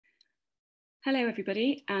Hello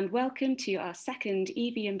everybody, and welcome to our second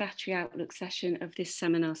EV and battery outlook session of this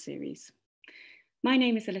seminar series. My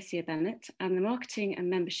name is Alicia Bennett. I'm the Marketing and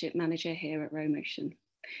Membership Manager here at Rowmotion.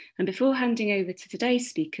 And before handing over to today's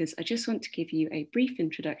speakers, I just want to give you a brief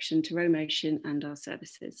introduction to Rowmotion and our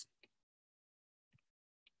services.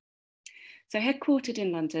 So headquartered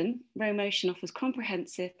in London, Rowmotion offers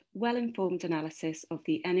comprehensive, well-informed analysis of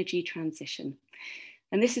the energy transition.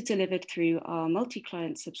 And this is delivered through our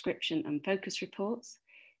multi-client subscription and focus reports,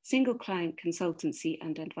 single client consultancy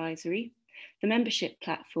and advisory, the membership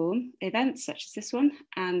platform, events such as this one,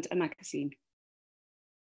 and a magazine.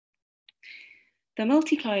 The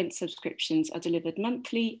multi-client subscriptions are delivered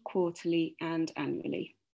monthly, quarterly, and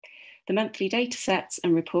annually. The monthly data sets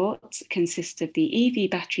and reports consist of the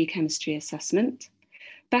EV battery chemistry assessment,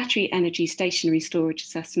 battery energy stationary storage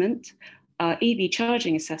assessment, our EV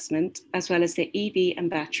charging assessment, as well as the EV and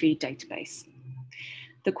battery database.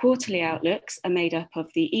 The quarterly outlooks are made up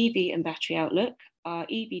of the EV and battery outlook, our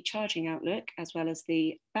EV charging outlook, as well as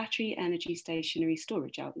the battery energy stationary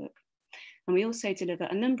storage outlook. And we also deliver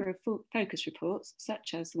a number of focus reports,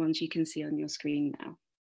 such as the ones you can see on your screen now.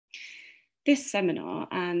 This seminar,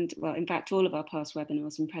 and well, in fact, all of our past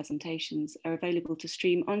webinars and presentations are available to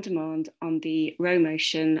stream on demand on the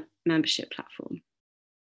Rowmotion membership platform.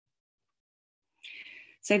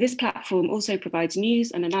 So this platform also provides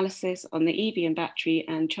news and analysis on the EV and battery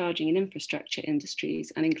and charging and infrastructure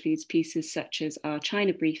industries, and includes pieces such as our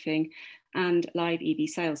China briefing and live EV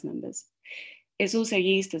sales numbers. It's also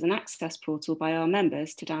used as an access portal by our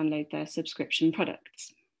members to download their subscription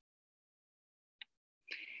products.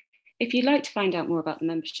 If you'd like to find out more about the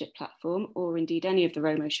membership platform, or indeed any of the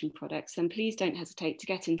Rowmotion products, then please don't hesitate to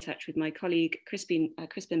get in touch with my colleague Crispin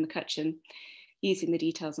McCutcheon using the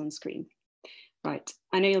details on screen. Right,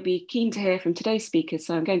 I know you'll be keen to hear from today's speakers,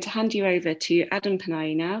 so I'm going to hand you over to Adam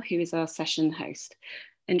Panayi now, who is our session host.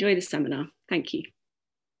 Enjoy the seminar. Thank you.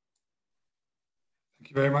 Thank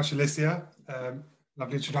you very much, Alicia.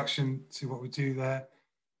 Lovely introduction to what we do there.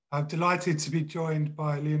 I'm delighted to be joined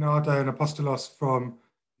by Leonardo and Apostolos from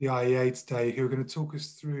the IEA today, who are going to talk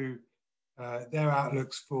us through their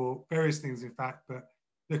outlooks for various things, in fact, but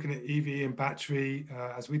looking at EV and battery,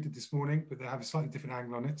 as we did this morning, but they have a slightly different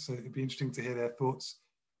angle on it. So it'd be interesting to hear their thoughts.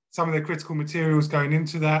 Some of the critical materials going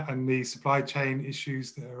into that and the supply chain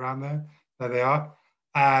issues that are around there, they are.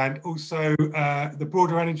 And also the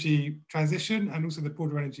broader energy transition and also the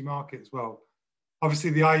broader energy market as well.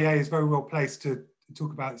 Obviously, the IEA is very well placed to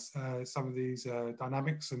talk about some of these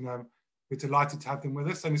dynamics, and we're delighted to have them with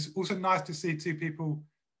us. And it's also nice to see two people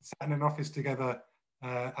sat in an office together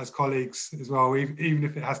as colleagues as well, even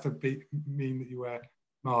if it has to mean that you wear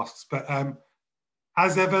masks. But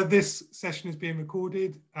as ever, this session is being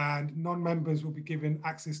recorded, and non-members will be given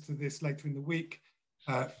access to this later in the week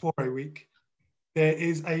for a week. There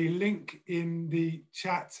is a link in the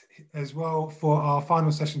chat as well for our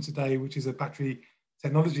final session today, which is a battery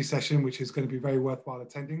technology session, which is going to be very worthwhile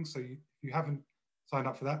attending. So if you haven't signed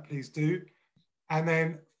up for that, please do. And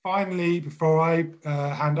then finally, before I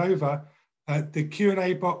hand over, the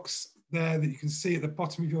Q&A box there that you can see at the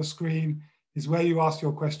bottom of your screen is where you ask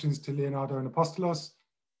your questions to Leonardo and Apostolos.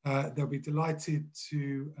 They'll be delighted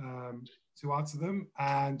to answer them,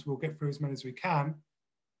 and we'll get through as many as we can.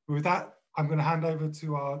 But with that, I'm going to hand over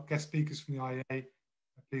to our guest speakers from the IEA.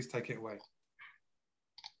 Please take it away.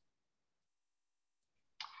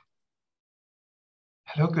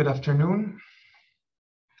 Hello, good afternoon.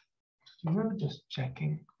 Just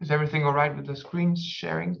checking. Is everything all right with the screen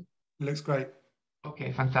sharing? Looks great.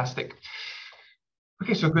 Okay, fantastic.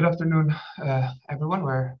 Okay, so good afternoon, everyone.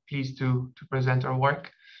 We're pleased to present our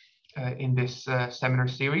work in this seminar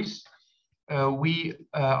series. We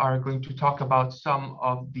are going to talk about some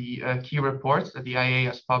of the key reports that the IEA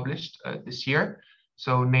has published this year.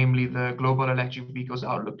 So namely the Global Electric Vehicles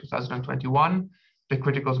Outlook 2021, the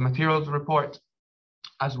Critical Materials Report,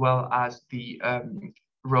 as well as the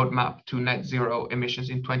roadmap to net zero emissions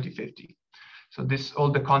in 2050. So all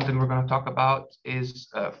the content we're going to talk about is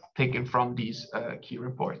taken from these key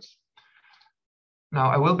reports. Now,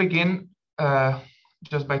 I will begin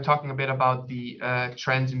just by talking a bit about the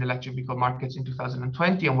trends in the electric vehicle markets in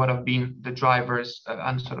 2020 and what have been the drivers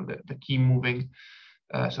and sort of the key moving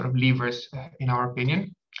sort of levers in our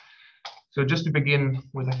opinion. So just to begin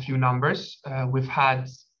with a few numbers, we've had,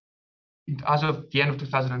 as of the end of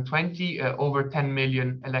 2020, over 10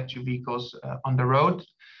 million electric vehicles on the road.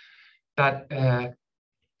 And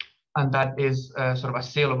that is sort of a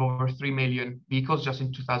sale of over 3 million vehicles just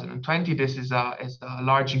in 2020. This is a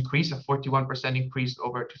large increase, a 41% increase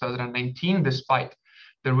over 2019, despite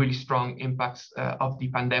the really strong impacts of the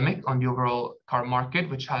pandemic on the overall car market,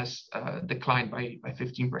 which has declined by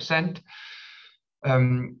 15%.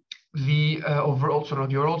 The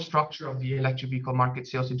overall structure of the electric vehicle market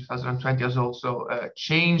sales in 2020 has also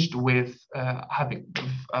changed, with having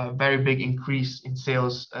a very big increase in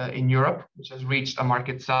sales in Europe, which has reached a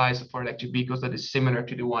market size for electric vehicles that is similar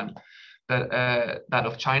to the one that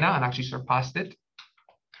of China, and actually surpassed it.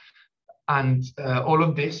 And all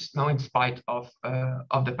of this now in spite of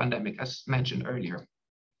the pandemic, as mentioned earlier.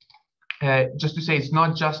 Just to say, it's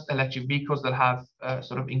not just electric vehicles that have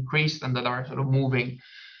sort of increased and that are sort of moving.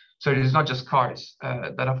 So it is not just cars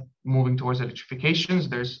that are moving towards electrifications.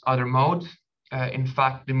 There's other modes. In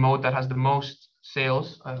fact, the mode that has the most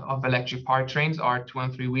sales of electric powertrains are 2-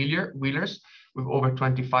 and 3-wheelers, with over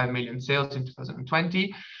 25 million sales in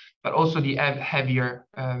 2020. But also the heavier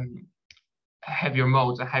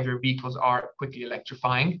modes and heavier vehicles are quickly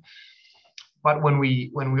electrifying. But when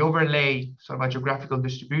we overlay sort of a geographical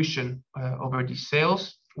distribution over these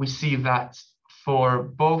sales, we see that for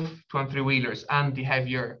both 2- and 3-wheelers and the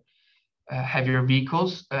heavier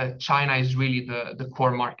vehicles, China is really the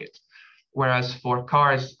core market. Whereas for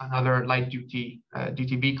cars and other light duty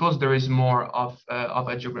vehicles, there is more of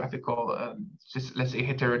a geographical, let's say,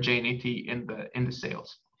 heterogeneity in the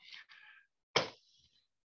sales.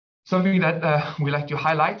 Something that we like to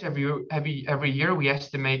highlight every year, we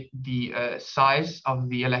estimate the size of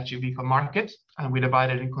the electric vehicle market, and we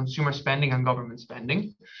divide it in consumer spending and government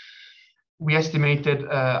spending. We estimated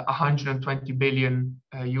 120 billion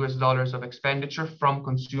US dollars of expenditure from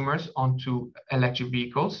consumers onto electric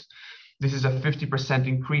vehicles. This is a 50%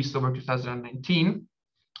 increase over 2019,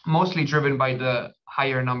 mostly driven by the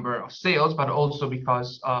higher number of sales, but also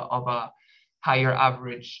because of a higher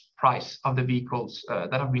average price of the vehicles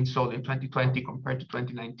that have been sold in 2020 compared to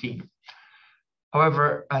 2019.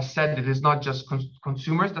 However, as said, it is not just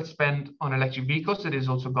consumers that spend on electric vehicles, it is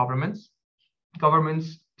also governments.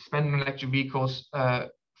 Governments spend on electric vehicles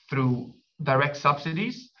through direct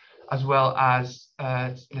subsidies, as well as,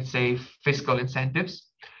 let's say, fiscal incentives.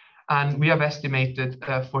 And we have estimated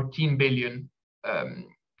 14 billion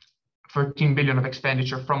of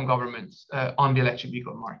expenditure from governments on the electric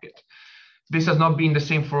vehicle market. This has not been the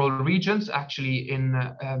same for all regions. Actually, in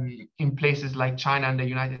places like China and the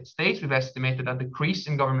United States, we've estimated a decrease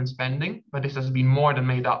in government spending, but this has been more than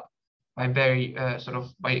made up by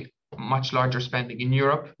by much larger spending in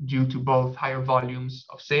Europe, due to both higher volumes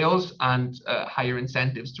of sales and higher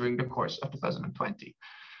incentives during the course of 2020.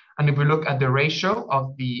 And if we look at the ratio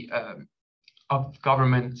of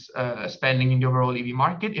government spending in the overall EV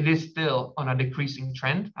market, it is still on a decreasing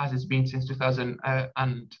trend, as it's been since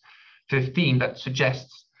 2015, that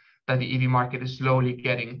suggests that the EV market is slowly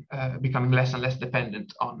becoming less and less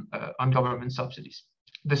dependent on government subsidies,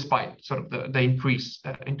 despite sort of the increase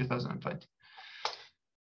in 2020.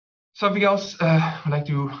 Something else I'd like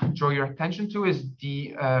to draw your attention to is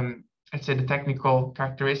the, let's say, the technical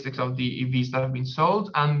characteristics of the EVs that have been sold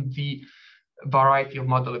and the variety of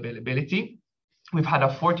model availability. We've had a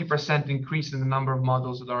 40% increase in the number of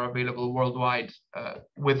models that are available worldwide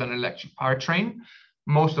with an electric powertrain,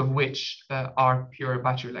 most of which are pure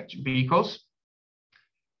battery electric vehicles.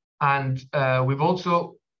 And we've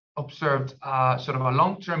also observed sort of a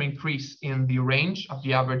long-term increase in the range of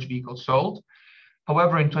the average vehicle sold.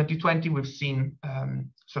 However, in 2020, we've seen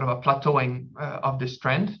sort of a plateauing of this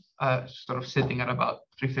trend, sort of sitting at about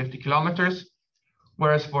 350 kilometers,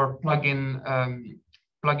 whereas for plug-in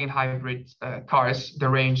hybrid cars, the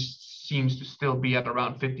range seems to still be at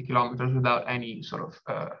around 50 kilometers without any sort of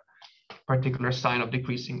particular sign of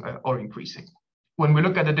decreasing or increasing. When we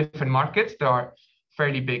look at the different markets, there are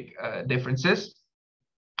fairly big differences.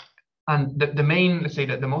 And the main, let's say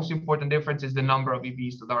that the most important difference is the number of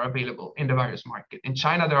EVs that are available in the various markets. In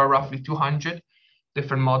China, there are roughly 200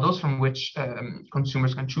 different models from which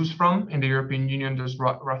consumers can choose from. In the European Union, there's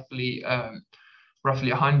roughly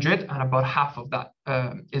 100, and about half of that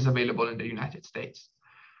is available in the United States.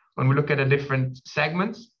 When we look at the different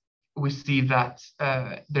segments, we see that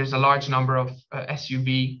there's a large number of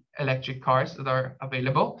SUV electric cars that are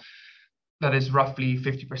available. That is roughly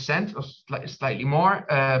 50% or slightly more,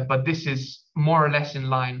 but this is more or less in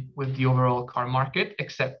line with the overall car market,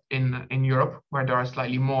 except in Europe, where there are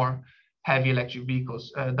slightly more heavy electric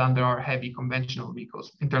vehicles than there are heavy conventional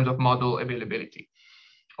vehicles in terms of model availability.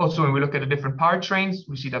 Also, when we look at the different powertrains,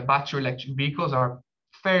 we see that battery electric vehicles are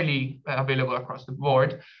fairly available across the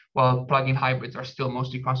board, while plug-in hybrids are still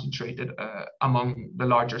mostly concentrated among the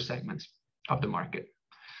larger segments of the market.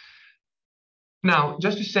 Now,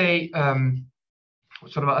 just to say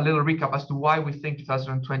sort of a little recap as to why we think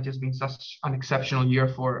 2020 has been such an exceptional year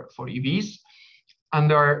for EVs. And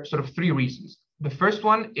there are sort of three reasons. The first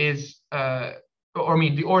one is,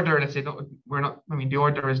 the order, let's say, the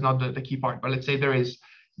order is not the key part, but let's say there is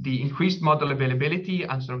the increased model availability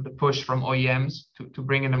and sort of the push from OEMs to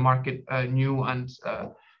bring in the market new and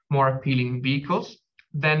more appealing vehicles.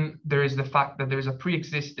 Then there is the fact that there is a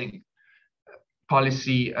pre-existing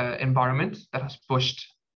policy environment that has pushed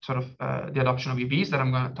sort of the adoption of EVs that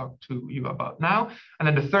I'm going to talk to you about now. And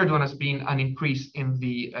then the third one has been an increase in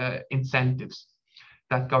the incentives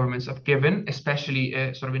that governments have given, especially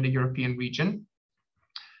sort of in the European region.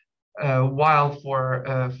 While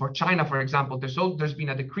for China, for example, there's been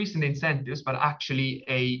a decrease in the incentives, but actually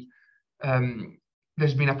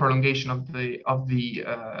there's been a prolongation of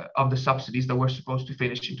the subsidies that were supposed to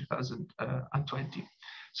finish in 2020.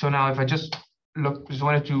 So now, if I just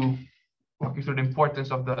wanted to walk you through the importance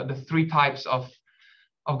of the three types of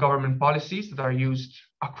government policies that are used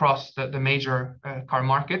across the major car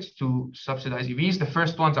markets to subsidize EVs. The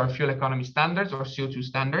first ones are fuel economy standards or CO2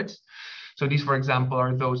 standards. So these, for example,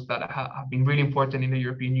 are those that have been really important in the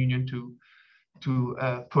European Union to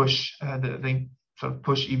push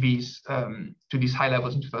push EVs to these high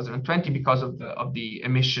levels in 2020 because of the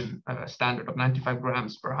emission standard of 95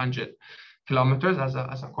 grams per 100 kilometers as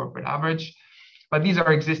a corporate average. But these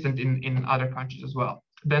are existent in other countries as well.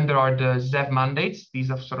 Then there are the ZEV mandates. These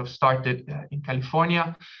have sort of started in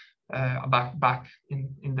California back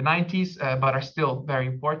in the 90s, but are still very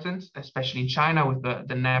important, especially in China with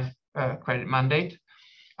the NEV credit mandate.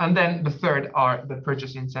 And then the third are the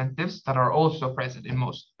purchase incentives that are also present in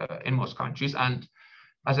most countries, and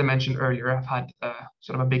as I mentioned earlier, have had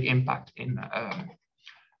sort of a big impact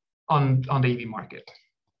on the EV market.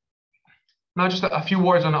 Now, just a few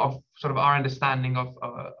words on sort of our understanding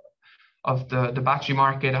of the battery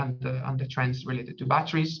market and the trends related to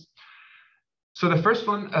batteries. So the first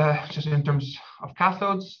one, just in terms of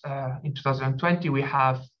cathodes, in 2020 we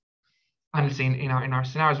have, honestly, in our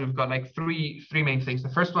scenarios, we've got like three main things. The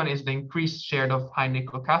first one is the increased share of high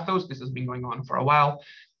nickel cathodes. This has been going on for a while.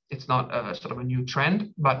 It's not sort of a new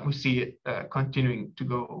trend, but we see it continuing to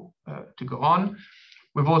go on.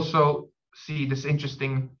 We've also see this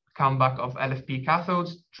interesting comeback of LFP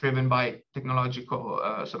cathodes driven by technological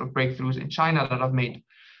sort of breakthroughs in China that have made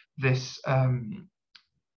this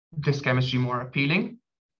chemistry more appealing.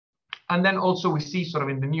 And then also we see sort of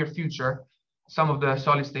in the near future some of the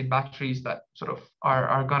solid state batteries that sort of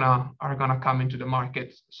are gonna come into the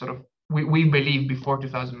market. Sort of we believe before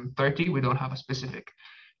 2030. We don't have a specific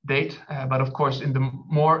date, but of course, the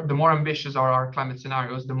more ambitious are our climate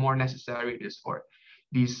scenarios, the more necessary it is for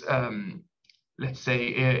these let's say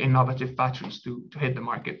innovative batteries to hit the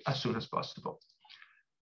market as soon as possible.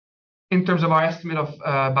 In terms of our estimate of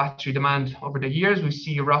battery demand over the years, we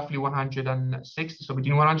see roughly 160, so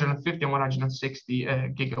between 150 and 160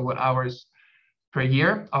 gigawatt hours per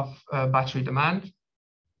year of battery demand,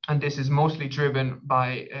 and this is mostly driven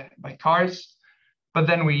by cars. But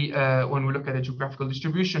then when we look at the geographical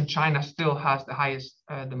distribution, China still has the highest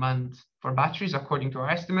demand for batteries according to our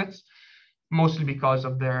estimates, mostly because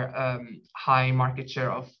of their high market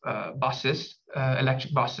share of buses,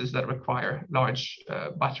 electric buses that require large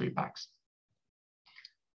battery packs.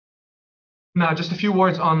 Now, just a few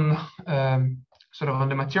words on sort of on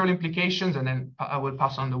the material implications, and then I will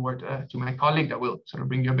pass on the word to my colleague that will sort of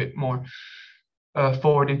bring you a bit more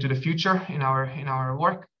forward into the future in our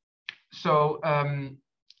work. So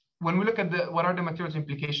when we look at what are the materials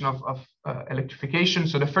implication of electrification,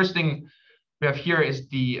 so the first thing we have here is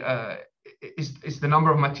the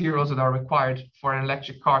number of materials that are required for an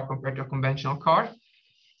electric car compared to a conventional car.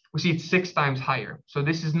 We see it's 6 times higher. So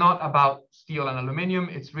this is not about steel and aluminum.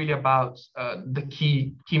 It's really about the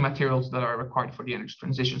key materials that are required for the energy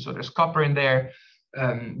transition. So there's copper in there.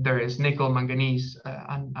 There is nickel, manganese,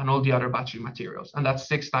 and all the other battery materials. And that's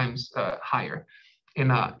 6 times higher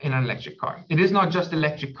in an electric car. It is not just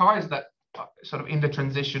electric cars that sort of in the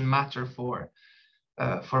transition matter for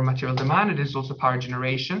material demand. It is also power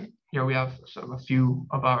generation. Here we have sort of a few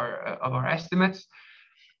of our estimates.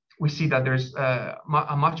 We see that there's a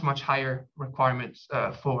much higher requirements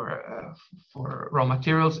for raw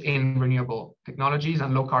materials in renewable technologies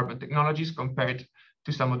and low carbon technologies compared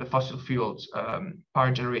to some of the fossil fuels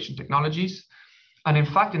power generation technologies. And in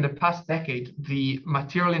fact, in the past decade, the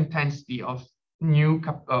material intensity of new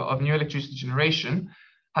electricity generation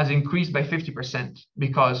has increased by 50%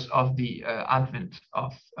 because of the advent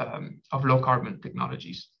of low carbon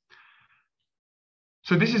technologies.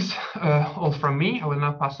 So this is all from me. I will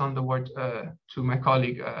now pass on the word to my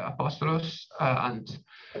colleague Apostolos, and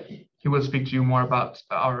he will speak to you more about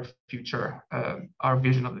our future, our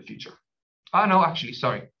vision of the future. No, actually,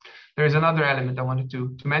 sorry. there is another element I wanted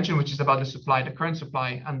to mention, which is about the supply, the current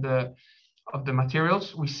supply and of the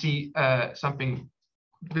materials. We see something.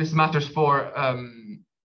 This matters for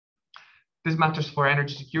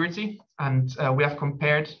energy security, and we have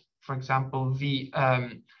compared, for example, the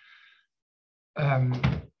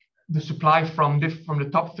supply from the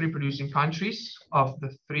top 3 producing countries of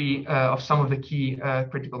some of the key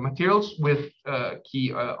critical materials with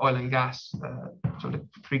key oil and gas, so the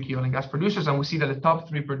 3 key oil and gas producers, and we see that the top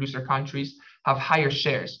 3 producer countries have higher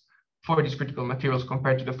shares for these critical materials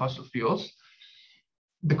compared to the fossil fuels.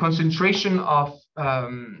 The concentration of,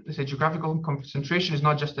 let's say, geographical concentration is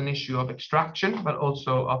not just an issue of extraction, but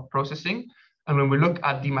also of processing. And when we look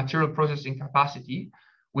at the material processing capacity,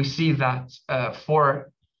 we see that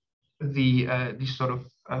for these sort of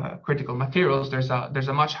critical materials, there's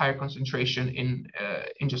a much higher concentration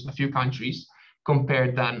in just a few countries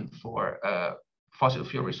compared than for fossil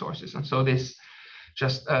fuel resources. And so this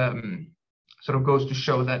just sort of goes to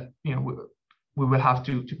show that, you know, we will have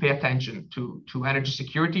to pay attention to energy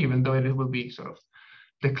security, even though it will be sort of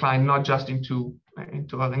decline not just into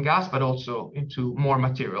oil and gas, but also into more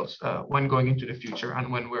materials when going into the future and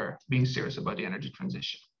when we're being serious about the energy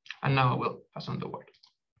transition. And now I will pass on the word.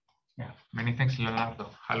 Yeah, many thanks, Leonardo.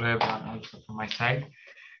 Hello, everyone, also from my side.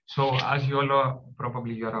 So as you all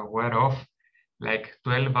probably you are aware of, like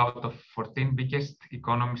 12 out of 14 biggest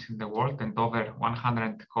economies in the world and over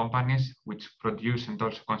 100 companies which produce and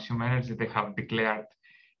also consume energy, they have declared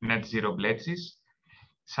net zero pledges.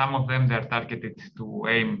 Some of them, they're targeted to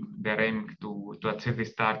aiming to achieve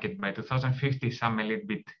this target by 2050, some a little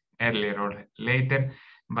bit earlier or later,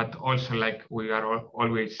 but also like we are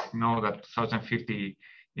always know that 2050,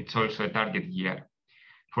 it's also a target year.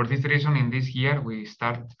 For this reason, in this year, we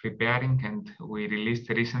started preparing and we released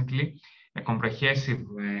recently a comprehensive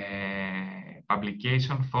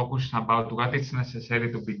publication focused about what is necessary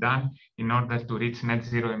to be done in order to reach net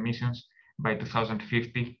zero emissions by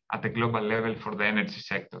 2050 at a global level for the energy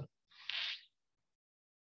sector.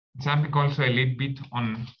 Jumping also a little bit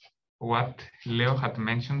on what Leo had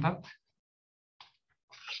mentioned that.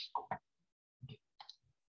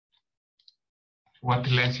 What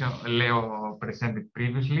Leo presented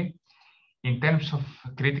previously. In terms of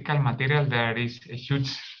critical material, there is a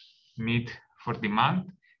huge need for demand.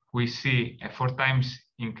 We see a 4 times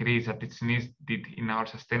increase that it's needed in our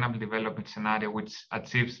sustainable development scenario, which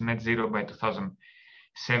achieves net zero by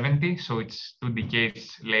 2070. So it's 2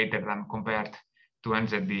 decades later than compared to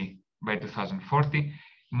NZD by 2040.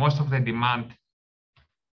 Most of the demand,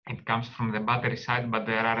 it comes from the battery side, but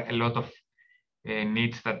there are a lot of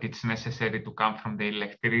needs that it's necessary to come from the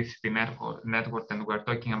electricity network, and we're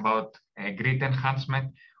talking about grid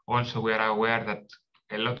enhancement. Also, we are aware that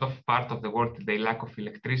a lot of part of the world, they lack of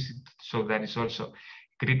electricity, so there is also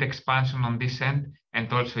grid expansion on this end,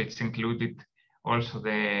 and also it's included also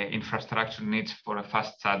the infrastructure needs for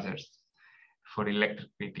fast chargers for electric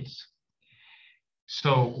vehicles.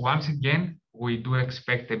 So once again, we do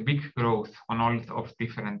expect a big growth on all of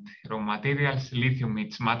different raw materials. Lithium,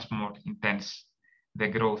 it's much more intense, the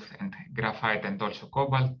growth, and graphite and also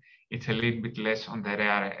cobalt. It's a little bit less on the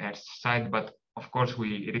rare earth side, but of course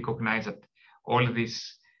we recognize that all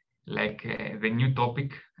this, like the new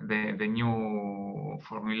topic, the new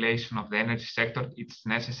formulation of the energy sector, it's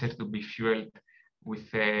necessary to be fueled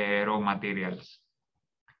with raw materials.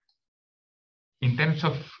 In terms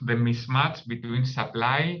of the mismatch between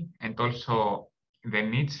supply and also the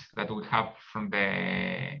needs that we have from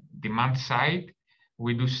the demand side,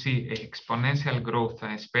 we do see exponential growth,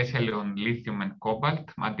 especially on lithium and cobalt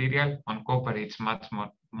material. On copper, it's much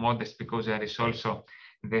more modest because there is also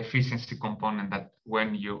the efficiency component that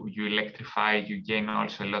when you electrify, you gain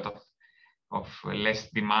also a lot of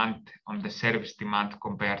less demand on the service demand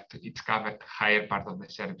compared to it's covered higher part of the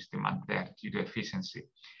service demand there due to efficiency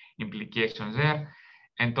implications there.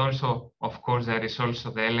 And also, of course, there is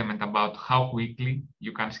also the element about how quickly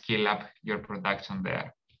you can scale up your production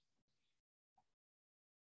there.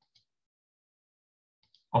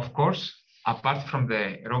 Of course, apart from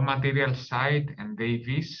the raw material side and the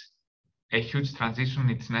EVs, a huge transition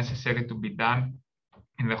is necessary to be done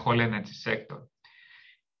in the whole energy sector.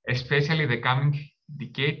 Especially the coming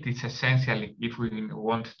decade is essential if we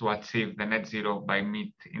want to achieve the net zero by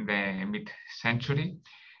mid-century.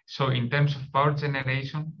 So in terms of power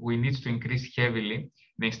generation, we need to increase heavily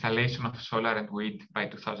the installation of solar and wind by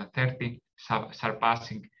 2030,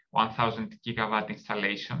 surpassing 1,000 gigawatt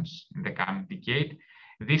installations in the coming decade.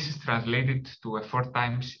 This is translated to a 4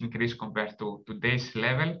 times increase compared to today's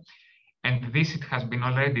level. And this it has been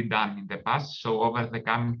already done in the past. So over the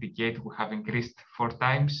coming decade, we have increased 4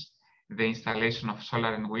 times the installation of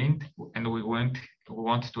solar and wind, and we we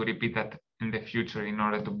want to repeat that in the future in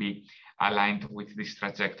order to be aligned with this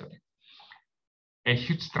trajectory. A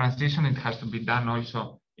huge transition, it has to be done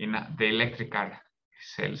also in the electrical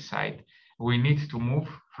cell side. We need to move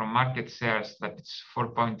from market shares that it's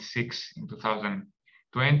 4.6 in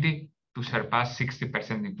 2020 to surpass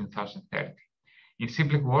 60% in 2030. In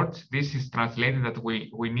simple words, this is translated that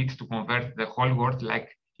we need to convert the whole world like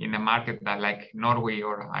in a market that like Norway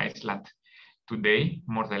or Iceland today,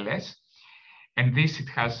 more or less. And this, it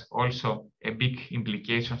has also a big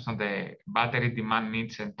implications on the battery demand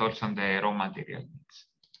needs and also on the raw material needs.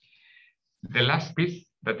 The last piece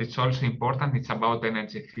that is also important, it's about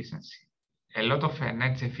energy efficiency. A lot of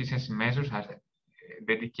energy efficiency measures are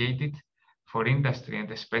dedicated for industry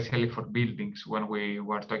and especially for buildings when we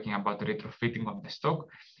were talking about retrofitting of the stock,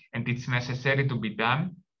 and it's necessary to be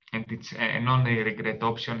done, and it's a non-regret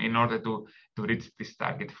option in order to reach this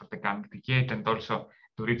target for the coming decade and also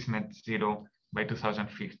to reach net zero by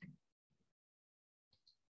 2050.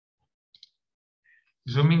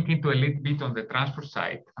 Zooming into a little bit on the transport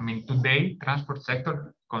side, I mean, today, transport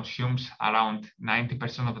sector consumes around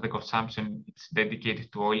 90% of the consumption. It's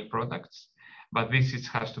dedicated to oil products, but this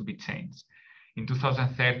has to be changed. In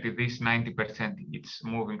 2030, this 90%, it's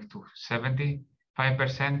moving to 75%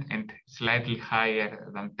 and slightly higher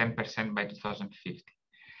than 10% by 2050.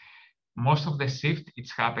 Most of the shift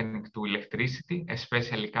is happening to electricity,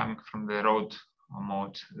 especially coming from the road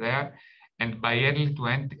modes there. And by early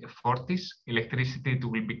 2040s, electricity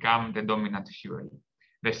will become the dominant fuel.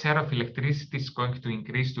 The share of electricity is going to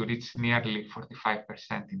increase to reach nearly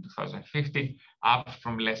 45% in 2050, up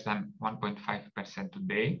from less than 1.5%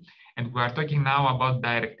 today. And we are talking now about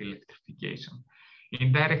direct electrification.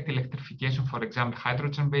 In direct electrification, for example,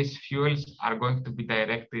 hydrogen-based fuels are going to be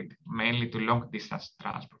directed mainly to long-distance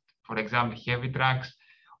transport. For example, heavy trucks,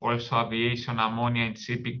 also aviation, ammonia, and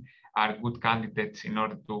shipping are good candidates in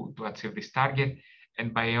order to achieve this target.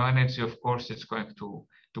 And bioenergy, of course, is going to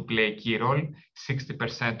play a key role.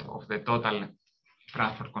 60% of the total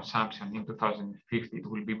transport consumption in 2050 it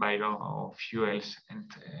will be biofuels and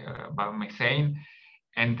biomethane.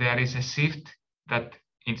 And there is a shift that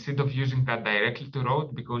instead of using that directly to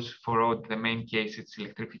road, because for road, the main case it's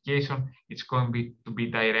electrification, it's going to be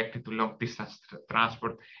directed to long distance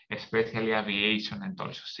transport, especially aviation and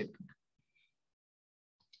also shipping.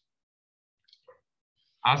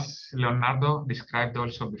 As Leonardo described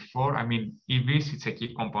also before, I mean, EVs, it's a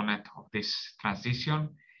key component of this transition.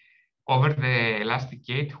 Over the last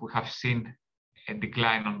decade, we have seen a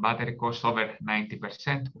decline on battery costs over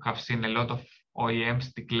 90%. We have seen a lot of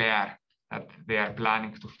OEMs declare that they are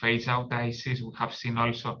planning to phase out ICs. We have seen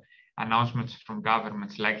also announcements from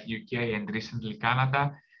governments like UK and recently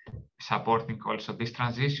Canada supporting also this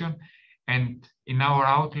transition. And in our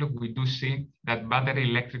outlook, we do see that battery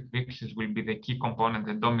electric vehicles will be the key component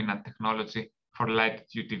and dominant technology for light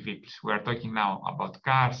duty vehicles. We are talking now about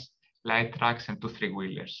cars, light trucks, and 2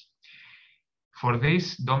 3-wheelers. For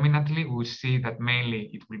this, dominantly, we see that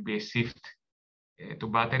mainly it will be a shift to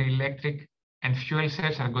battery electric, and fuel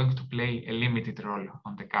cells are going to play a limited role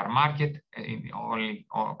on the car market, only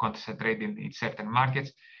concentrated in certain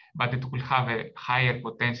markets, but it will have a higher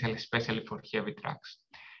potential, especially for heavy trucks.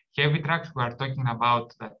 Heavy trucks, we are talking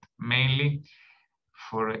about that mainly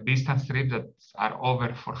for distance trips that are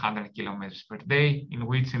over 400 kilometers per day, in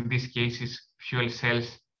which in these cases, fuel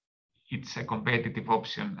cells, it's a competitive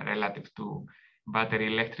option relative to battery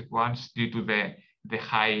electric ones due to the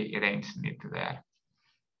high range need there.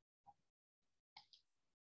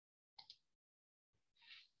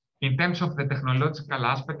 In terms of the technological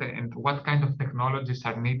aspect and what kind of technologies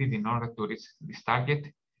are needed in order to reach this target,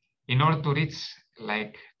 in order to reach,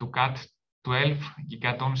 like to cut 12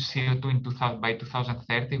 gigatons CO2 by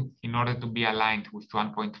 2030, in order to be aligned with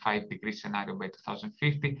 1.5 degree scenario by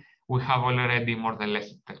 2050, we have already more or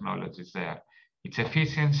less technologies there. It's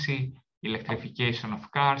efficiency, electrification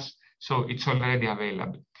of cars, so it's already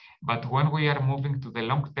available. But when we are moving to the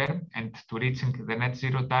long term and to reaching the net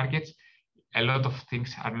zero targets, a lot of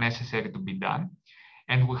things are necessary to be done.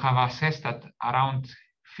 And we have assessed that around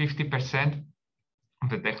 50% of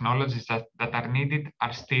the technologies that are needed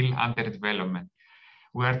are still under development.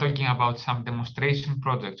 We are talking about some demonstration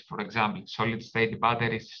projects, for example, solid state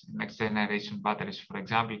batteries, next generation batteries, for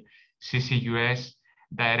example, CCUS,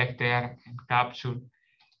 direct air and capture,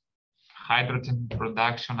 hydrogen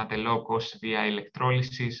production at a low cost via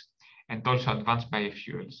electrolysis, and also advanced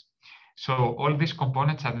biofuels. So all these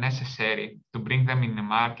components are necessary to bring them in the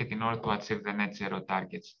market in order to achieve the net zero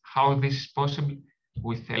targets. How this is possible?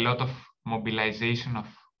 With a lot of mobilization of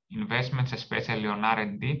investments, especially on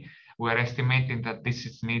R&D, we are estimating that this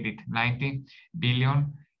is needed 90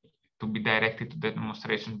 billion to be directed to the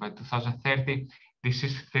demonstration by 2030. This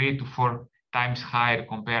is 3 to 4 times higher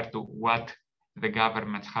compared to what the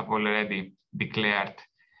governments have already declared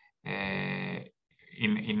in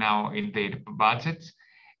their budgets.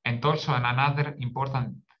 And also another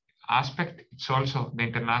important aspect, it's also the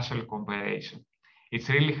international cooperation. It's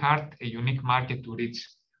really hard, a unique market, to reach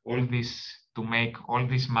all this, to make all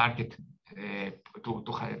this market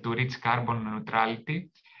to reach carbon neutrality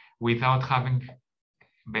without having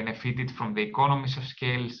benefited from the economies of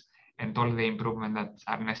scales and all the improvements that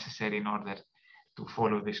are necessary in order to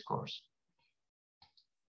follow this course.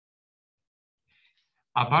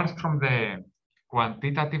 Apart from the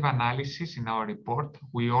quantitative analysis in our report,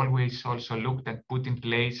 we always also looked and put in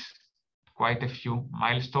place quite a few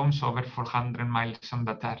milestones, over 400 milestones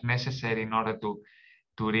that are necessary in order to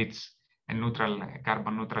reach a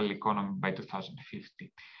carbon neutral economy by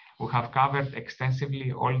 2050. We have covered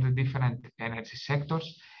extensively all the different energy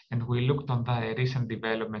sectors, and we looked on the recent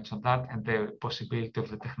developments on that and the possibility of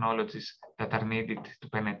the technologies that are needed to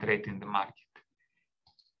penetrate in the market.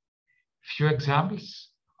 Few examples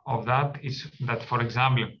of that is that, for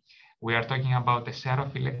example, we are talking about a share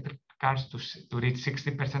of electric cars to reach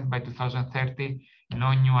 60% by 2030,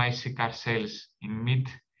 no new IC car sales in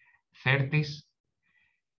mid-30s,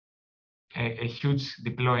 a huge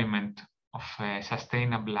deployment of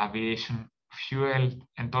sustainable aviation fuel,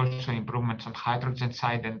 and also improvements on hydrogen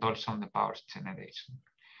side and also on the power generation.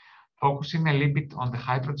 Focusing a little bit on the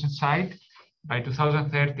hydrogen side, by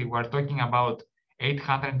 2030, we're talking about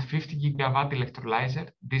 850 gigawatt electrolyzer.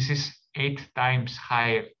 This is 8 times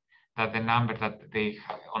higher than the number that they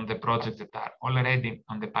have on the projects that are already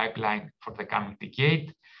on the pipeline for the coming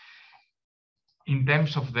decade. In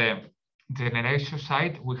terms of the generation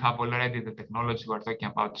side, we have already the technology. We're talking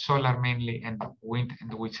about solar mainly and wind,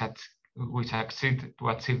 and which succeed to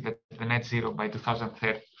achieve the net zero by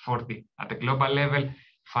 2040 at the global level.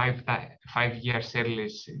 5 years early,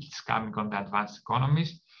 it's coming on the advanced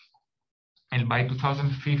economies. And by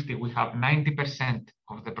 2050, we have 90%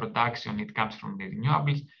 of the production, it comes from the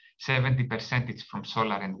renewables, 70% it's from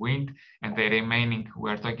solar and wind, and the remaining, we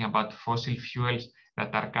are talking about fossil fuels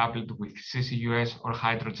that are coupled with CCUS or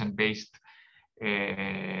hydrogen-based,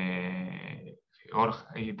 or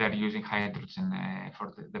they're using hydrogen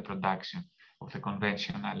for the production of the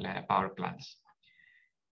conventional power plants.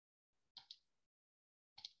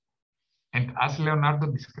 And as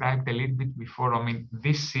Leonardo described a little bit before, I mean,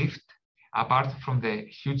 this shift, apart from the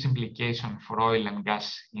huge implication for oil and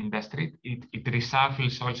gas industry, it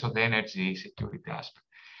reshuffles also the energy security aspect.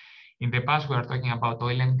 In the past, we are talking about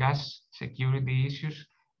oil and gas security issues,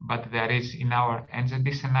 but there is, in our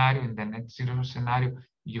NZD scenario, in the net zero scenario,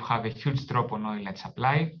 you have a huge drop on oil and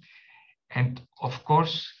supply. And of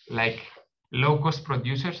course, like low-cost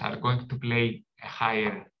producers are going to play a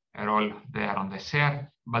higher role there on the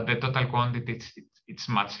share, but the total quantity, it's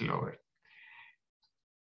much lower.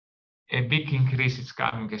 A big increase is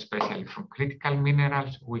coming, especially from critical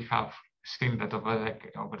minerals. We have seen that over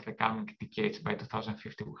the coming decades, by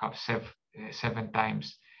 2050, we have 7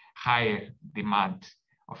 times higher demand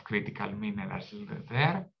of critical minerals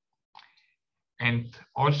there. And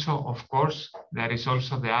also, of course, there is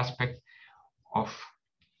also the aspect of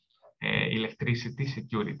electricity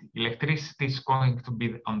security. Electricity is going to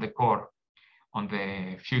be on the core on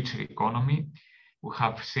the future economy. We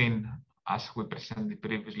have seen, as we presented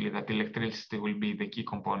previously, that electricity will be the key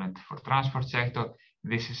component for transport sector.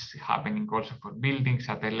 This is happening also for buildings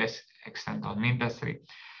at a less extent on industry.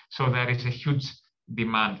 So there is a huge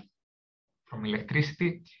demand from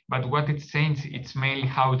electricity, but what it changed, it's mainly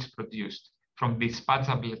how it's produced. From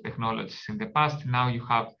dispatchable technologies in the past, now you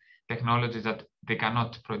have technologies that they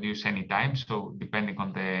cannot produce anytime. So depending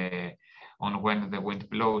on when the wind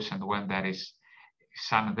blows and when there is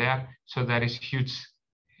sun there, so there is huge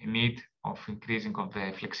need of increasing of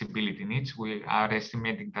the flexibility needs. We are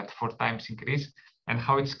estimating that 4 times increase, and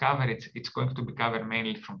how it's covered, it's going to be covered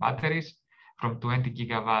mainly from batteries. From 20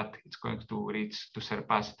 gigawatt, it's going to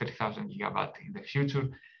surpass 3,000 gigawatt in the future.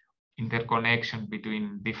 Interconnection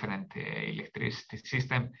between different electricity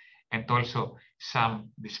system, and also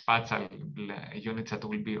some dispatchable units that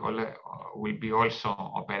will be also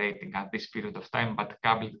operating at this period of time, but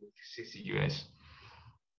coupled with CCUS.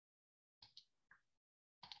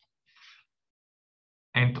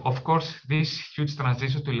 And of course, this huge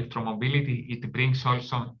transition to electromobility, it brings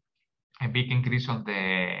also a big increase on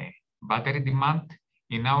the battery demand.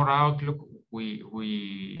 In our outlook, we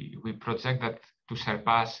project that to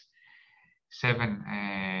surpass 7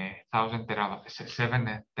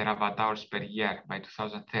 terawatt hours per year by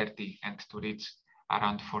 2030 and to reach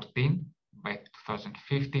around 14 by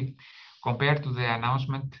 2050. Compared to the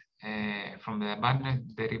announcement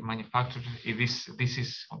battery manufacturers, this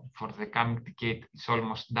is for the coming decade, it's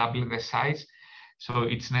almost double the size. So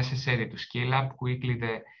it's necessary to scale up quickly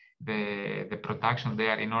the production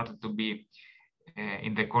there in order to be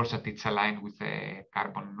in the course that it's aligned with the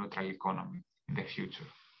carbon neutral economy in the future.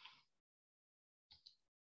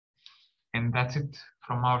 And that's it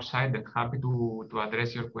from our side. I'm happy to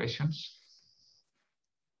address your questions.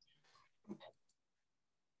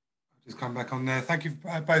 Just come back on there. Thank you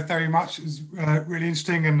both very much. It was really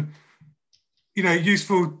interesting and, you know,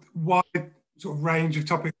 useful, wide sort of range of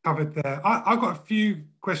topics covered there. I've got a few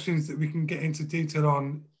questions that we can get into detail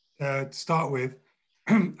on to start with.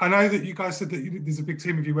 I know that you guys said that there's a big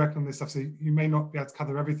team of you working on this stuff, so you may not be able to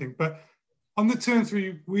cover everything. But on the 2 and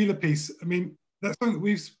 3 wheeler piece, I mean, that's something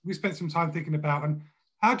that we've spent some time thinking about. And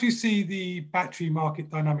how do you see the battery market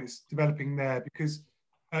dynamics developing there? Because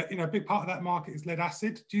you know, a big part of that market is lead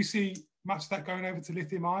acid. Do you see much of that going over to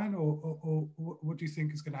lithium ion, or what do you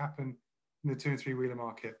think is going to happen in the 2 and 3 wheeler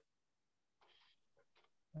market?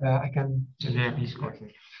 I can. Yeah, please go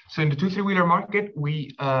ahead. So in the 2-3 wheeler market,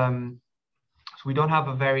 we don't have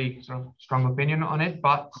a very sort of strong opinion on it,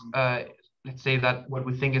 but let's say that what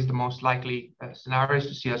we think is the most likely scenario is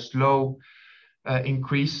to see a slow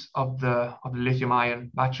increase of the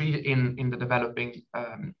lithium-ion battery in the developing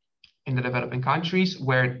countries,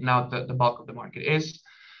 where now the bulk of the market is.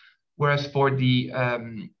 Whereas for the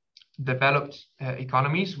developed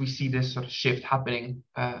economies, we see this sort of shift happening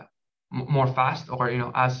more fast, or, you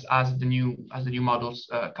know, as the new models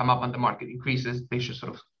come up and the market increases, they should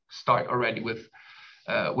sort of start already with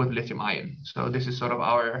lithium-ion. So this is sort of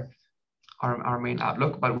our main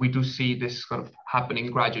outlook, but we do see this sort of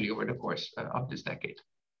happening gradually over the course of this decade.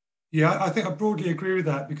 Yeah, I think I broadly agree with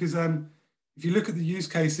that, because if you look at the use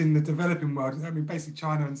case in the developing world, I mean, basically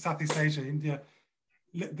China and Southeast Asia, India,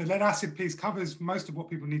 the lead acid piece covers most of what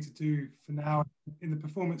people need to do for now. In the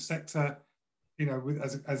performance sector, you know,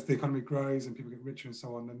 as the economy grows and people get richer and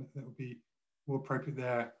so on, then that will be more appropriate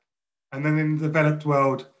there. And then in the developed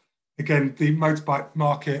world, again, the motorbike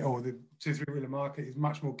market or the 2-3 wheeler market is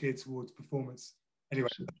much more geared towards performance. Anyway,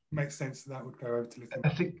 it makes sense that would go over to lithium. I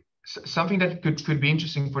think something that could be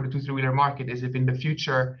interesting for the 2-3 wheeler market is if in the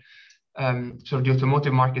future, so the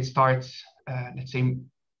automotive market starts, let's say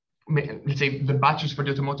the batteries for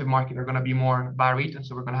the automotive market are going to be more varied, and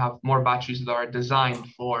so we're going to have more batteries that are designed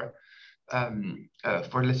for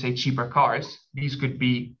let's say cheaper cars. These could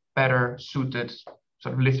be better suited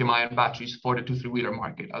sort of lithium-ion batteries for the 2-3 wheeler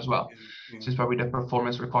market as well. Yeah. Since probably the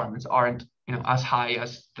performance requirements aren't, you know, as high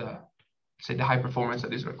as the high performance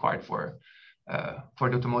that is required for the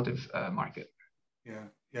automotive market.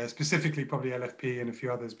 Yeah, specifically probably LFP and a few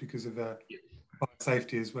others because of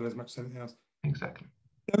safety as well as much as anything else. Exactly.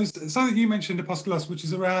 There was something you mentioned, Apostolos, which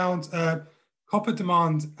is around copper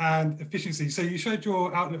demand and efficiency. So you showed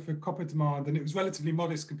your outlook for copper demand, and it was relatively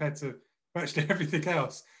modest compared to virtually everything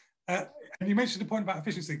else. And you mentioned the point about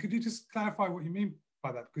efficiency. Could you just clarify what you mean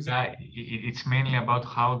by that? Because it's mainly about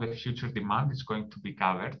how the future demand is going to be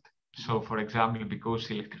covered. So, for example, because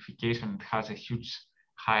electrification has a huge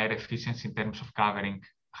higher efficiency in terms of covering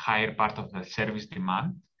higher part of the service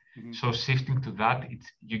demand. Mm-hmm. So shifting to that,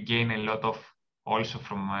 you gain a lot of also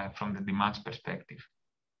from the demand's perspective.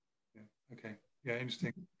 Yeah. Okay. Yeah,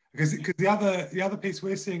 interesting. Because the other piece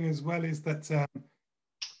we're seeing as well is that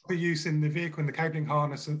the use in the vehicle and the cabling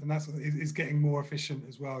harness and that sort of is getting more efficient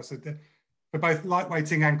as well. So for both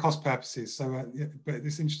lightweighting and cost purposes. So, but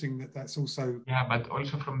it's interesting that that's also. Yeah, but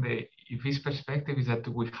also from the EV's perspective is that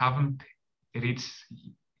we haven't reached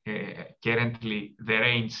currently the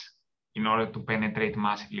range in order to penetrate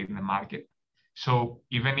massively in the market. So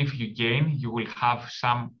even if you gain, you will have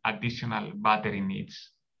some additional battery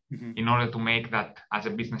needs in order to make that as a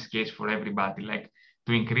business case for everybody, like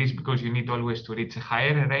to increase, because you need always to reach a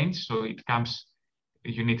higher range. So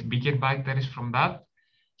you need bigger batteries from that.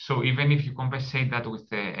 So even if you compensate that with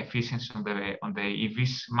the efficiency on the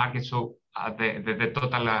EVs market, so the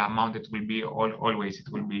total amount it will be always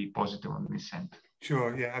it will be positive on this end.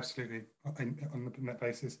 Sure. Yeah, absolutely. On that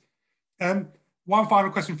basis. One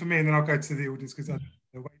final question for me, and then I'll go to the audience because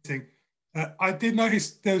they're waiting. I did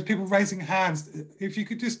notice there was people raising hands.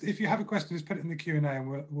 If you have a question, just put it in the Q&A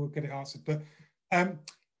and we'll get it answered. But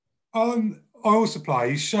on oil supply,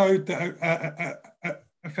 you showed that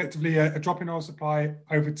effectively a drop in oil supply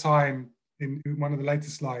over time in one of the later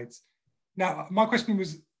slides. Now, my question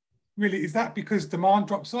was really, is that because demand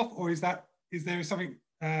drops off, or is there something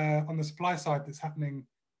on the supply side that's happening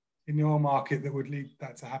in the oil market that would lead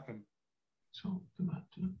that to happen? So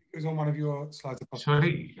it was on one of your slides.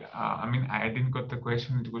 Sorry, I mean, I didn't got the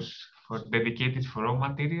question. It was dedicated for raw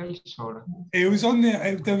materials, or it was on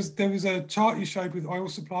there. There was a chart you showed with oil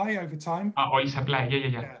supply over time. oil supply.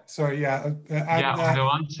 Yeah. Sorry, yeah. On the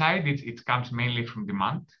one side, it comes mainly from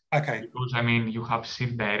demand. Okay. Because I mean, you have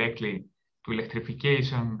shift directly to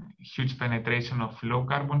electrification, huge penetration of low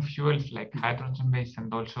carbon fuels like hydrogen-based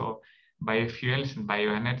and also biofuels and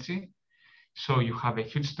bioenergy. So you have a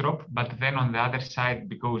huge drop, but then on the other side,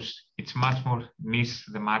 because it's much more niche,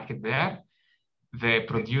 the market there, the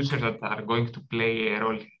producers that are going to play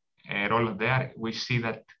a role there, we see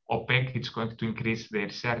that OPEC is going to increase their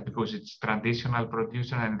share because it's traditional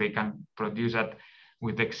producer and they can produce that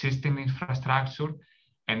with existing infrastructure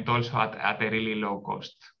and also at a really low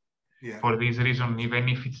cost. Yeah. For this reason, even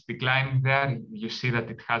if it's declining there, you see that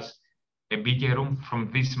it has a bigger room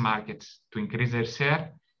from these markets to increase their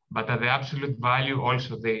share. But at the absolute value,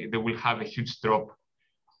 also they will have a huge drop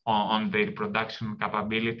on their production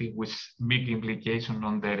capability, with big implication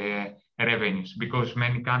on their revenues, because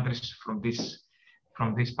many countries from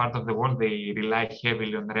this part of the world, they rely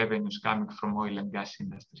heavily on revenues coming from oil and gas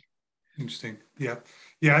industry. Interesting. Yeah.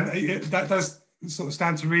 That does sort of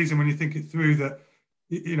stand to reason when you think it through, that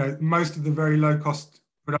most of the very low cost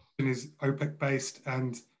production is OPEC based,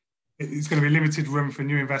 and it's going to be limited room for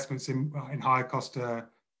new investments in higher cost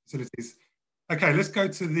facilities. Okay, let's go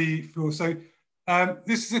to the floor. So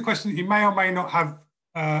this is a question that you may or may not have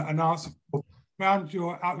an answer for, around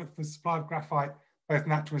your outlook for supply of graphite, both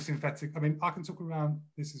natural and synthetic. I mean, I can talk around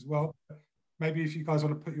this as well. Maybe if you guys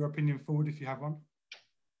want to put your opinion forward, if you have one.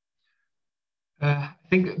 I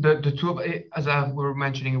think the two of, as we were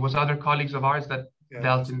mentioning, it was other colleagues of ours that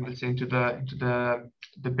dealt into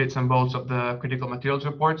the bits and bolts of the critical materials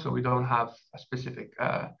report. So we don't have a specific.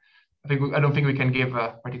 I don't think we can give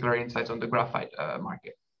particular insights on the graphite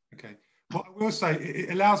market. Okay. Well, I will say it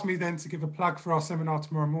allows me then to give a plug for our seminar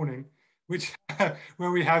tomorrow morning, which where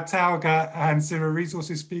we have Tauga and Zero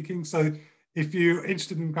Resources speaking. So if you're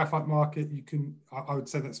interested in the graphite market, you can. I would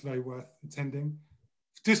say that's very worth attending.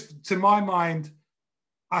 Just to my mind,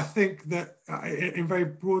 I think that in very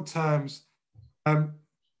broad terms,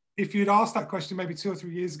 if you'd asked that question maybe 2 or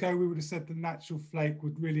 3 years ago, we would have said the natural flake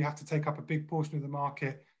would really have to take up a big portion of the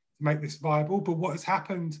market to make this viable. But what has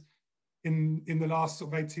happened in the last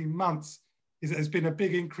sort of 18 months is that there's been a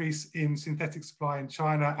big increase in synthetic supply in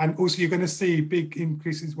China. And also you're going to see big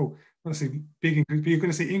increases, well, not necessarily big increases, but you're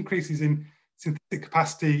going to see increases in synthetic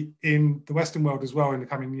capacity in the Western world as well in the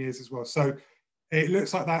coming years as well. So it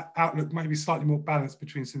looks like that outlook might be slightly more balanced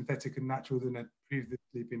between synthetic and natural than had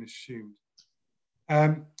previously been assumed.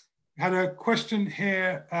 We had a question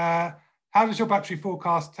here. How does your battery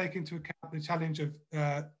forecast take into account the challenge of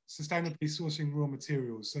sustainably sourcing raw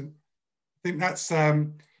materials? And I think that's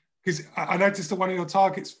because I noticed that one of your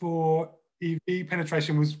targets for EV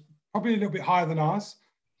penetration was probably a little bit higher than ours.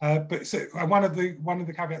 But so one of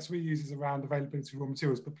the caveats we use is around availability of raw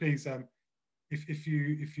materials. But please, if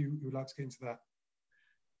you would like to get into that.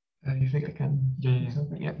 You think I can? Yeah.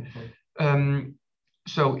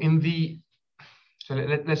 So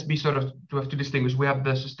let's be sort of to have to distinguish. We have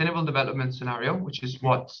the sustainable development scenario, which is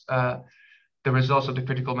what the results of the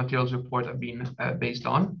critical materials report have been based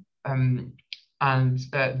on. And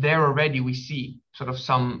there already we see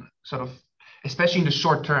some especially in the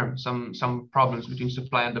short term, some problems between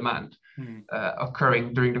supply and demand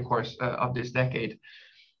occurring during the course of this decade.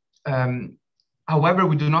 However,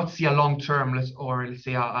 we do not see a long-term, let's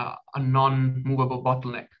say a non-movable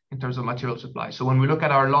bottleneck in terms of material supply. So when we look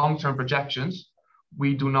at our long-term projections,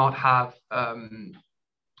 we do not have,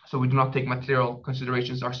 so we do not take material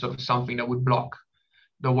considerations are sort of something that would block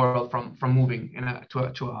the world from moving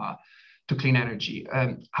to clean energy.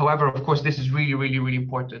 However, of course, this is really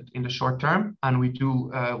important in the short term, and we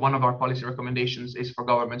do one of our policy recommendations is for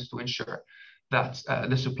governments to ensure that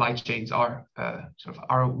the supply chains are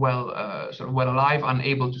well alive and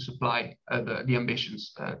able to supply the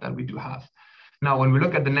ambitions that we do have. Now, when we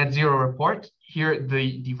look at the net zero report here,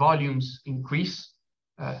 the volumes increase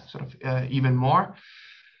even more.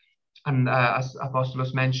 And as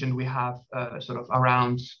Apostolos mentioned, we have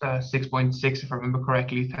around 6.6, if I remember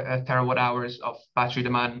correctly, terawatt hours of battery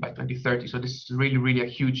demand by 2030. So this is really a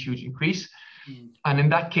huge increase. And in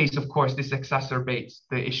that case, of course, this exacerbates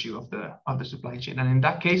the issue of the supply chain. And in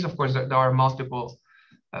that case, of course, there are multiple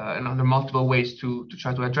ways to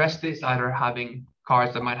try to address this, either having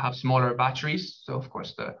cars that might have smaller batteries. So of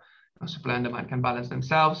course, the supply and demand can balance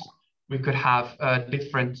themselves. We could have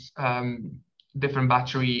different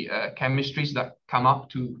battery chemistries that come up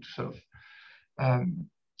to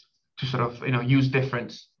sort of use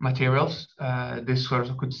different materials. This sort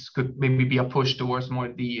of could maybe be a push towards more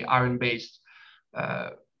the iron-based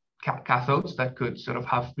cathodes that could sort of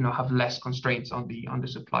have less constraints on the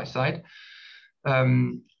supply side.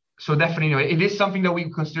 So definitely, it is something that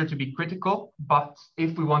we consider to be critical. But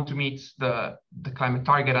if we want to meet the climate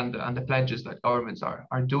target and the pledges that governments are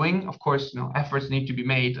doing, of course, efforts need to be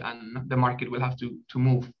made, and the market will have to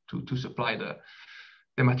move to supply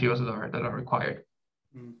the materials that are required.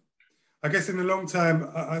 I guess in the long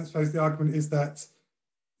term, I suppose the argument is that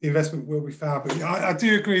the investment will be found. But I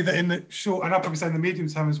do agree that in the short, and I'll probably say in the medium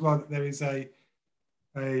term as well, that there is a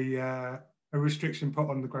restriction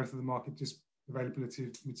put on the growth of the market, just availability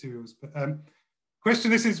of materials. But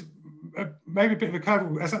question, this is maybe a bit of a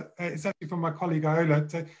curveball. It's actually from my colleague Paoli.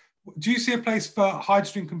 Do you see a place for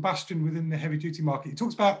hydrogen combustion within the heavy duty market? He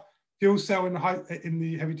talks about fuel cell in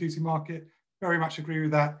the heavy duty market. Very much agree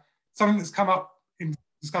with that. Something that's come up in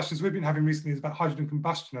discussions we've been having recently is about hydrogen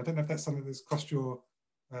combustion. I don't know if that's something that's crossed your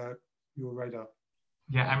radar.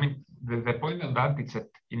 Yeah, I mean, the point of that is that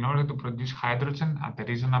in order to produce hydrogen at a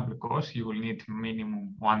reasonable cost, you will need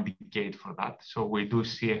minimum 1 decade for that. So we do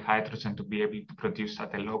see hydrogen to be able to produce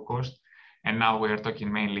at a low cost. And now we are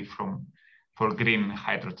talking mainly for green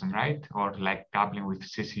hydrogen, right? Or like coupling with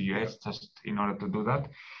CCUS just in order to do that.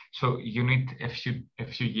 So you need a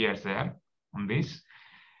few years there on this.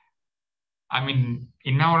 I mean,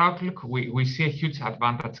 in our outlook, we see a huge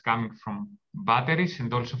advantage coming from batteries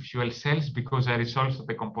and also fuel cells, because there is also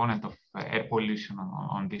the component of air pollution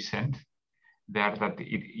on this end. There that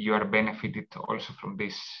you are benefited also from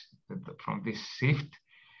this shift.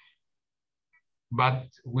 But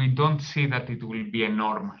we don't see that it will be a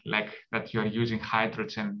norm, like that you are using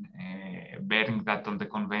hydrogen, bearing that on the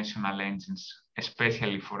conventional engines,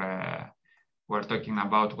 especially for we're talking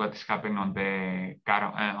about what is happening on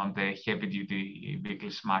the heavy duty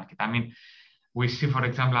vehicles market. I mean, we see, for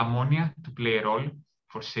example, ammonia to play a role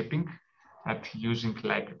for shipping, that using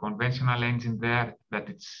like a conventional engine there, that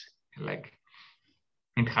it's like,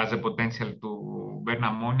 it has a potential to burn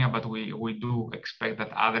ammonia, but we do expect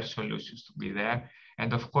that other solutions to be there.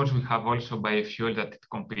 And of course, we have also biofuel that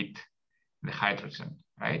compete the hydrogen,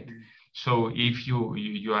 right? So if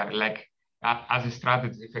you are like, as a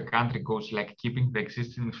strategy, if a country goes like keeping the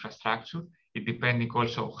existing infrastructure, it depending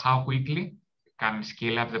also how quickly can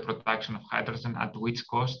scale up the production of hydrogen, at which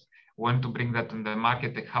cost, when to bring that on the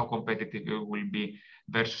market, and how competitive it will be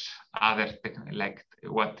versus other, like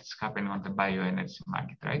what's happening on the bioenergy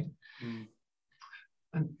market, right?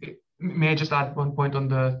 And may I just add one point on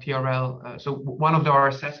the TRL? So one of our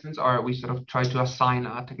assessments are we sort of try to assign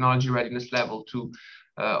a technology readiness level to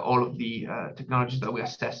all of the technologies that we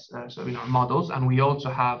assess so in our models, and we also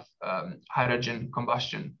have hydrogen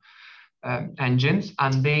combustion engines,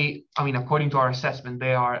 and they, I mean, according to our assessment,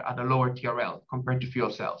 they are at a lower TRL compared to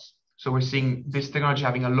fuel cells. So we're seeing this technology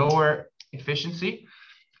having a lower efficiency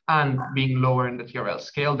and being lower in the TRL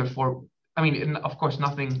scale. Therefore, I mean, of course,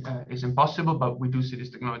 nothing is impossible, but we do see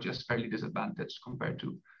this technology as fairly disadvantaged compared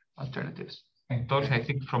to alternatives. And also, I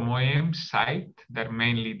think from OEM side, they're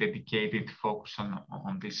mainly dedicated focus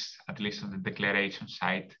on this, at least on the declaration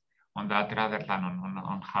side, on that rather than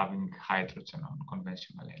on having hydrogen on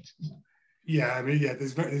conventional engines. Yeah, I mean, yeah,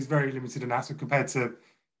 there's very limited analysis compared to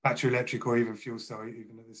battery electric or even fuel cell,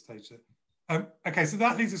 even at this stage. Okay, so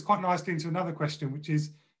that leads us quite nicely into another question, which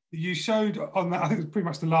is, you showed on that, I think it was pretty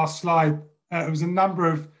much the last slide, there was a number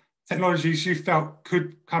of technologies you felt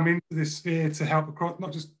could come into this sphere to help across,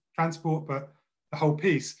 not just transport, but the whole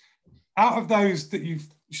piece. Out of those that you've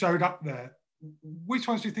showed up there, which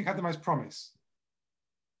ones do you think had the most promise?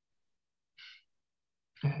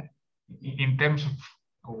 In terms of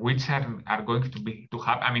which are going to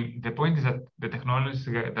happen, I mean, the point is that the technologies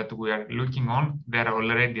that we are looking on, they're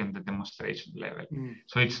already on the demonstration level.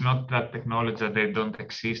 So it's not that technology that they don't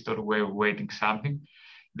exist or we're waiting something.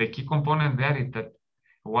 The key component there is that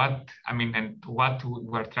what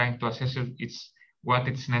we're trying to assess is what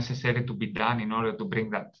it's necessary to be done in order to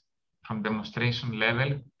bring that from demonstration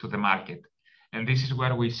level to the market. And this is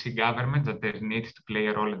where we see government that they need to play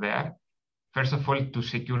a role there. First of all, to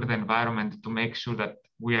secure the environment, to make sure that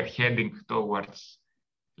we are heading towards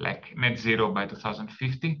like net zero by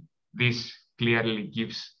 2050. This clearly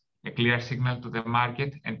gives a clear signal to the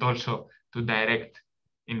market, and also to direct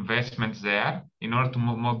investments there in order to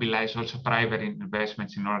mobilize also private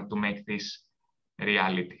investments in order to make this a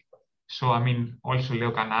reality. So, I mean, also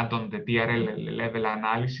Leo can add on the TRL level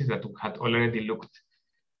analysis that we had already looked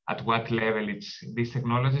at what level it's these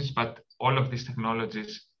technologies, but all of these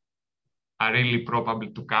technologies are really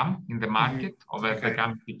probable to come in the market over the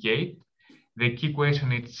coming decade. the key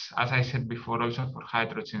question is, as I said before, also for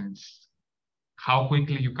hydrogen, is how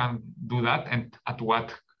quickly you can do that and at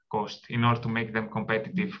what cost in order to make them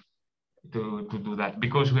competitive to do that.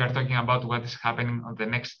 Because we are talking about what is happening on the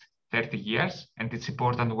next 30 years, and it's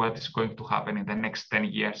important what is going to happen in the next 10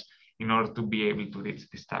 years in order to be able to reach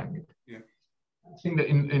this target. Yeah. I think that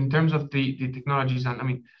in terms of the technologies, and I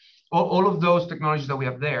mean, all of those technologies that we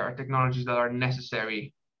have there are technologies that are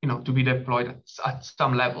necessary, to be deployed at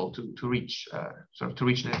some level to reach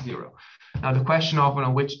net zero. Now, the question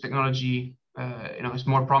of which technology is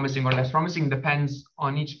more promising or less promising depends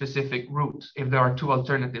on each specific route. If there are two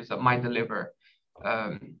alternatives that might deliver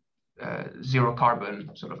zero carbon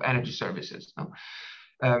sort of energy services,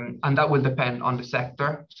 and that will depend on the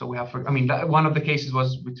sector. So we have, one of the cases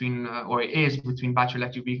was between battery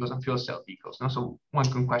electric vehicles and fuel cell vehicles. So one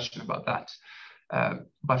can question about that.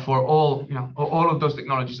 But for all of those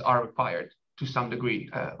technologies are required to some degree.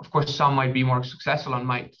 Of course, some might be more successful and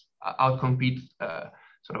might outcompete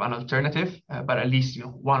sort of an alternative, but at least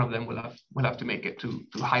one of them will have to make it to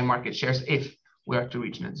high market shares if we are to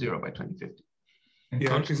reach net zero by 2050.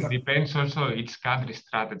 It depends also each country's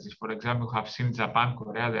strategies. For example, we have seen Japan,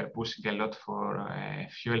 Korea, they're pushing a lot for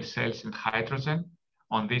fuel cells and hydrogen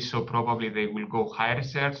on this, so probably they will go higher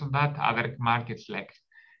research on that. Other markets, like,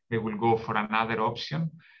 they will go for another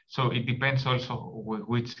option. So it depends also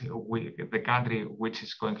the country which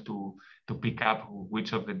is going to pick up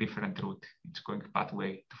which of the different route it's going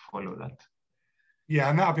pathway to follow that. Yeah,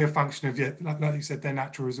 and that'll be a function of, like you said, their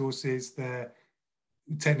natural resources, their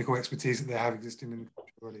technical expertise that they have existing in the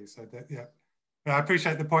country already. So but I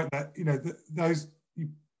appreciate the point that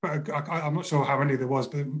I'm not sure how many there was,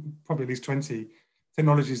 but probably at least 20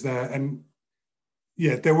 technologies there, and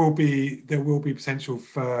there will be potential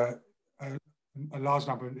for a large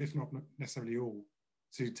number, if not necessarily all,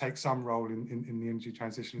 to take some role in the energy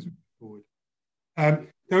transition as we move forward.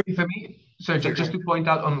 For me, so just to point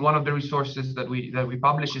out on one of the resources that we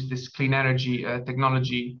publish is this clean energy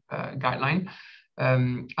technology guideline.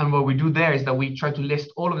 And what we do there is that we try to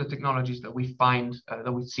list all of the technologies that we find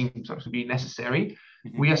that we seem sort of to be necessary.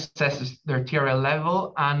 Mm-hmm. We assess their TRL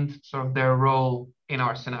level and sort of their role in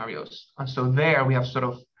our scenarios. And so there we have sort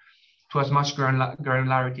of, to as much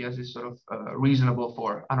granularity as is sort of reasonable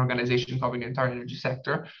for an organization covering the entire energy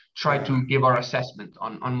sector, try to give our assessment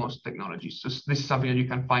on most technologies. So this is something that you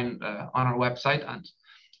can find on our website, and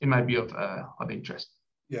it might be of interest.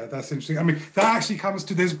 Yeah, that's interesting. I mean, that actually comes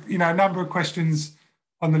to, there's a number of questions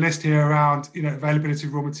on the list here around availability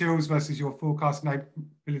of raw materials versus your forecast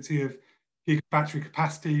ability of gigafactory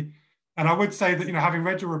capacity. And I would say that having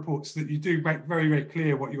read your reports, that you do make very, very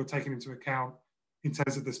clear what you're taking into account in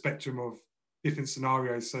terms of the spectrum of different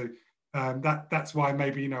scenarios. So that's why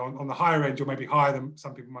maybe on the higher end you're maybe higher than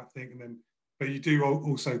some people might think, but you do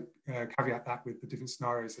also caveat that with the different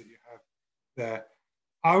scenarios that you have there.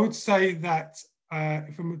 I would say that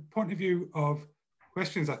from a point of view of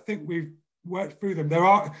questions, I think we've worked through them. There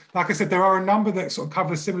are, like I said, there are a number that sort of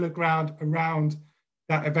cover similar ground around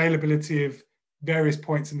that availability of various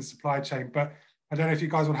points in the supply chain. But I don't know if you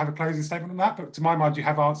guys want to have a closing statement on that, but to my mind, you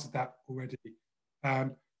have answered that already.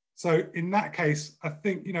 So in that case, I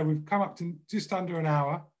think, we've come up to just under an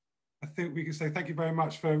hour. I think we can say thank you very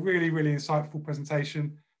much for a really, really insightful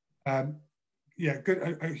presentation.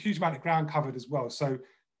 Good, a huge amount of ground covered as well. So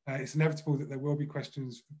it's inevitable that there will be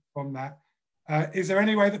questions from that. Is there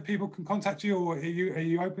any way that people can contact you, or are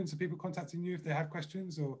you open to people contacting you if they have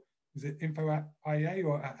questions, or is it info@IEA,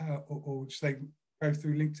 or should they go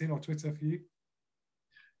through LinkedIn or Twitter for you?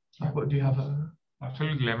 What do you have?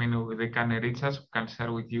 Absolutely. I mean, they can reach us, we can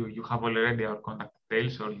share with you. You have already our contact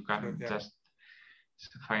details, or you can just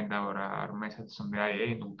find our messages on the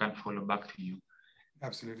IEA and we can follow back to you.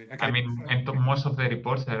 Absolutely. Okay. I mean, and most of the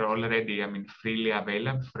reports are already, freely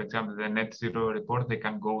available. For example, the net zero report, they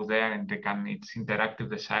can go there and it's interactive,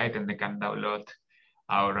 the site, and they can download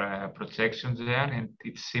our projections there. And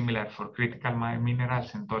it's similar for critical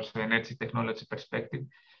minerals and also energy technology perspective.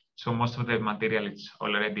 So most of the material is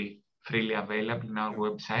already freely available on our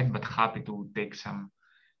website, but happy to take some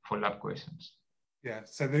follow-up questions. Yeah,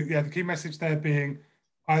 so the key message there being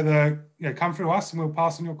either come through us and we'll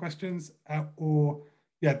pass on your questions, or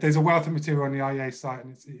there's a wealth of material on the IEA site,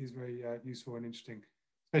 and it is very useful and interesting,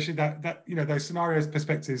 especially that those scenarios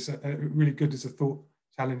perspectives are really good as a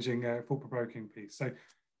challenging, thought-provoking piece. So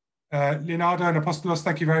Leonardo and Apostolos,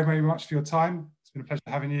 thank you very, very much for your time. It's been a pleasure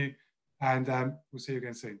having you, and we'll see you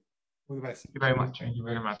again soon. All the best. Thank you very much. Thank you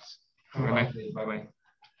very much. Have a nice day. Bye-bye.